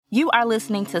You are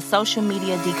listening to Social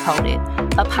Media Decoded,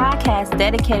 a podcast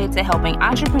dedicated to helping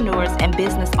entrepreneurs and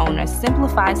business owners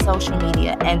simplify social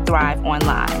media and thrive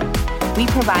online. We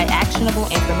provide actionable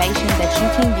information that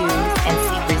you can use and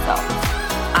see results.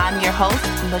 I'm your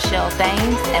host, Michelle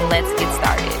Thames, and let's get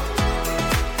started.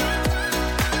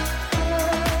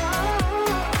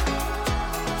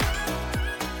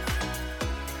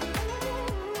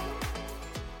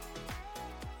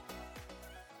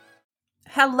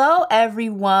 Hello,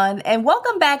 everyone, and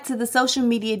welcome back to the Social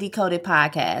Media Decoded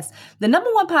podcast, the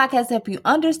number one podcast to help you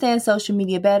understand social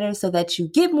media better so that you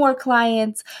get more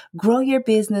clients, grow your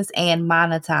business, and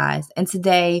monetize. And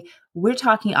today, we're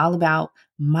talking all about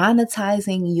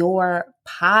monetizing your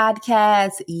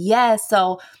podcast. Yes,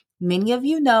 so many of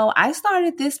you know I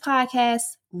started this podcast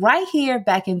right here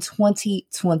back in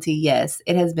 2020. Yes,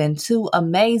 it has been 2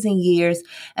 amazing years,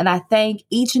 and I thank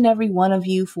each and every one of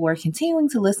you for continuing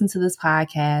to listen to this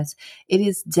podcast. It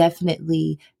has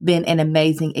definitely been an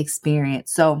amazing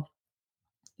experience. So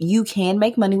you can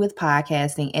make money with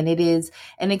podcasting, and it is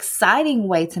an exciting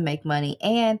way to make money,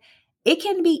 and it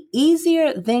can be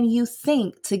easier than you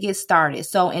think to get started.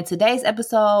 So in today's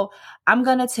episode, I'm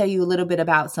going to tell you a little bit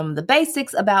about some of the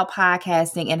basics about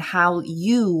podcasting and how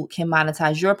you can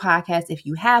monetize your podcast if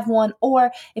you have one,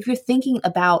 or if you're thinking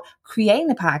about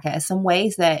creating a podcast, some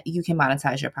ways that you can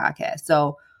monetize your podcast.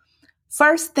 So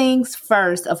first things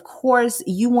first, of course,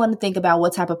 you want to think about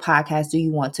what type of podcast do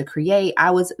you want to create.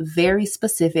 I was very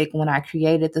specific when I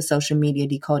created the Social Media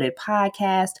Decoded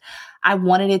podcast. I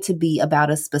wanted it to be about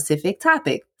a specific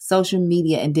topic, social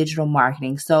media and digital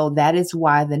marketing. So that is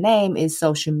why the name is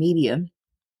Social Media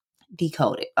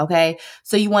Decoded. Okay.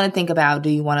 So you want to think about, do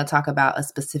you want to talk about a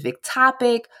specific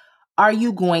topic? Are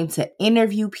you going to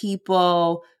interview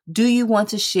people? Do you want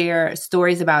to share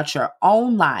stories about your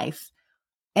own life?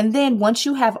 And then once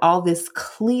you have all this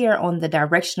clear on the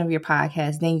direction of your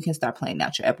podcast, then you can start planning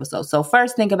out your episodes. So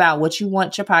first, think about what you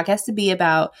want your podcast to be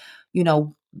about.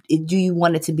 Do you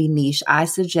want it to be niche? I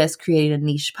suggest creating a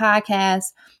niche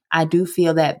podcast. I do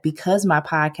feel that because my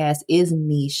podcast is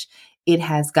niche, it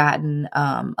has gotten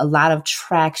a lot of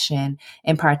traction,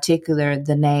 in particular,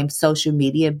 the name social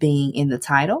media being in the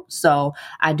title. So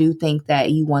I do think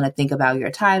that you want to think about your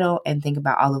title and think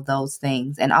about all of those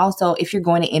things. And also, if you're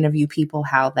going to interview people,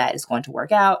 how that is going to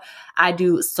work out. I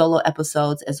do solo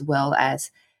episodes as well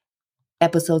as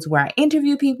episodes where I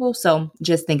interview people. So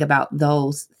just think about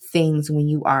those things when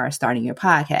you are starting your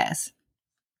podcast.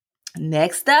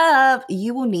 Next up,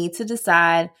 you will need to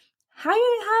decide how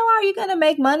are you going to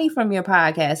make money from your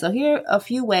podcast? So here are a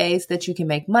few ways that you can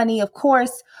make money. Of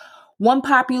course, one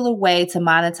popular way to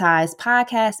monetize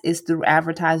podcasts is through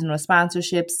advertising or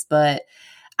sponsorships, but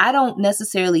I don't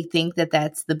necessarily think that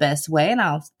that's the best way, and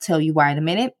I'll tell you why in a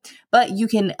minute. But you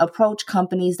can approach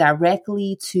companies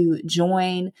directly to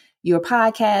join your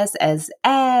podcast as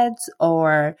ads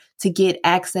or to get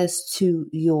access to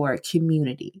your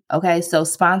community. Okay, so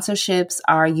sponsorships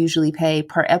are usually paid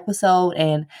per episode,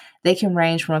 and they can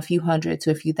range from a few hundred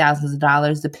to a few thousands of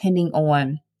dollars depending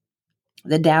on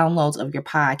the downloads of your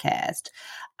podcast.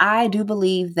 I do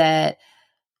believe that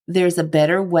there's a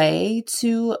better way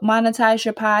to monetize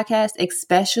your podcast,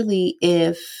 especially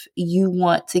if you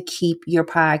want to keep your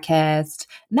podcast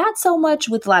not so much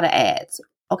with a lot of ads.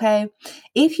 Okay.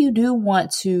 If you do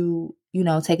want to,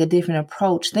 take a different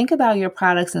approach, think about your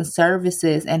products and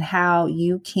services and how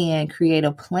you can create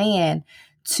a plan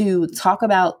to talk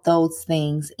about those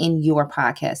things in your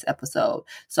podcast episode.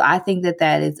 So I think that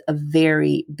that is a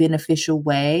very beneficial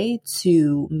way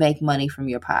to make money from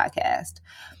your podcast.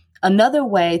 Another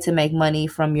way to make money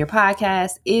from your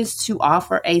podcast is to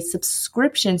offer a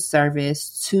subscription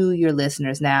service to your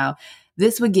listeners. Now,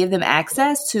 this would give them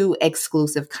access to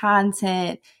exclusive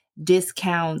content,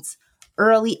 discounts,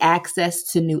 early access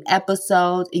to new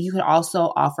episodes. You can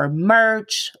also offer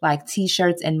merch like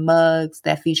t-shirts and mugs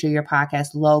that feature your podcast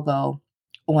logo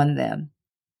on them.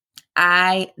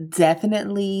 I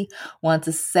definitely want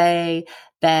to say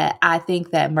that I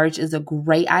think that merch is a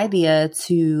great idea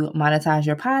to monetize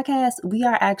your podcast. We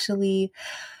are actually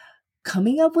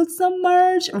coming up with some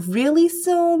merch really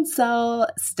soon, so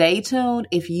stay tuned.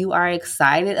 If you are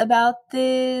excited about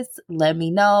this, let me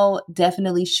know.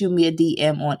 Definitely shoot me a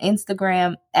DM on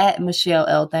Instagram at Michelle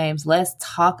L. Thames. Let's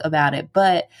talk about it,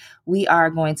 but we are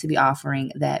going to be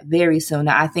offering that very soon.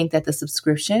 Now, I think that the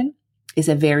subscription is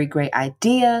a very great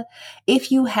idea.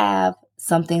 If you have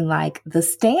something like the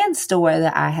Stan Store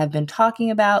that I have been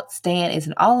talking about. Stan is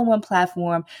an all-in-one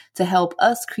platform to help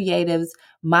us creatives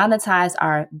monetize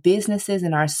our businesses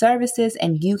and our services,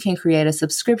 and you can create a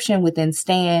subscription within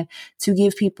Stan to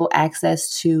give people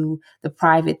access to the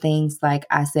private things, like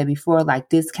I said before, like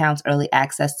discounts, early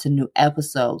access to new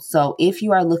episodes. So if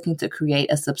you are looking to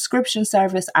create a subscription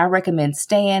service, I recommend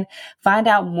Stan. Find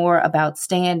out more about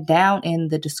Stan down in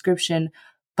the description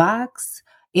box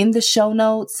in the show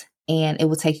notes, and it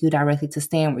will take you directly to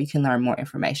Stan where you can learn more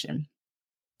information.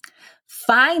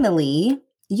 Finally,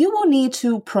 you will need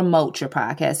to promote your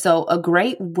podcast. So a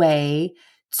great way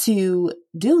to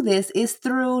do this is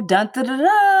through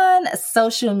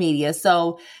social media.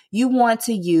 So you want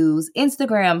to use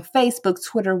Instagram, Facebook,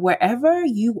 Twitter, wherever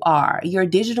you are, your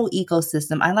digital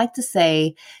ecosystem. I like to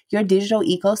say your digital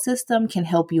ecosystem can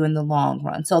help you in the long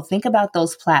run. So think about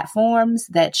those platforms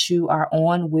that you are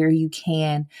on where you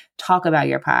can talk about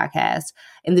your podcast.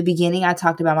 In the beginning, I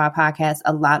talked about my podcast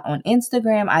a lot on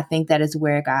Instagram. I think that is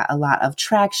where it got a lot of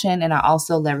traction, and I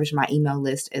also leverage my email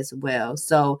list as well.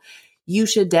 So you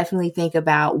should definitely think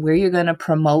about where you're going to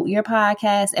promote your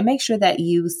podcast, and make sure that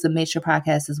you submit your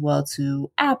podcast as well to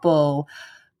Apple,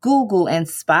 Google, and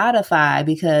Spotify,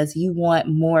 because you want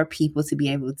more people to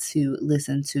be able to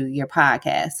listen to your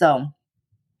podcast. So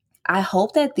I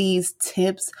hope that these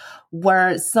tips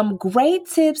were some great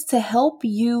tips to help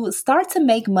you start to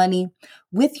make money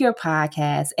with your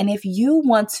podcast. And if you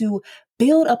want to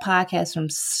build a podcast from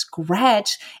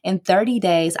scratch in 30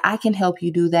 days, I can help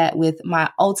you do that with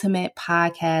my Ultimate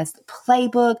Podcast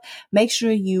Playbook. Make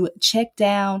sure you check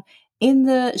down in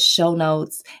the show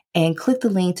notes and click the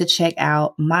link to check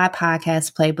out my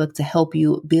podcast playbook to help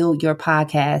you build your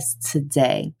podcast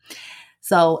today.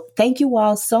 So thank you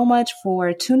all so much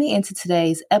for tuning into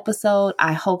today's episode.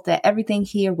 I hope that everything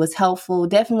here was helpful.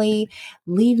 Definitely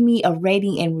leave me a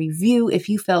rating and review if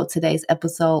you felt today's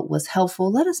episode was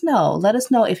helpful. Let us know. Let us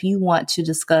know if you want to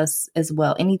discuss as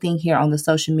well anything here on the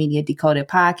Social Media Decoded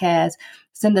podcast.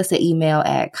 Send us an email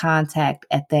at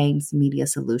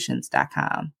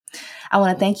contact@thamesmediasolutions.com. I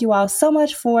want to thank you all so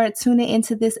much for tuning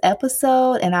into this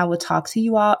episode, and I will talk to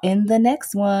you all in the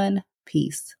next one.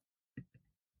 Peace.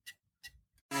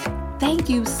 Thank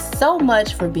you so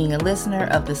much for being a listener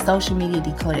of the Social Media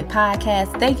Decoded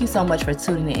podcast. Thank you so much for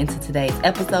tuning into today's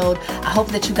episode. I hope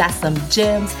that you got some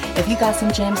gems. If you got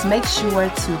some gems, make sure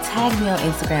to tag me on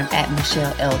Instagram at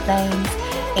Michelle L. Thames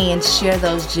and share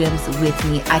those gems with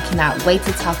me. I cannot wait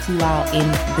to talk to you all in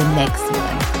the next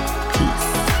one. Peace.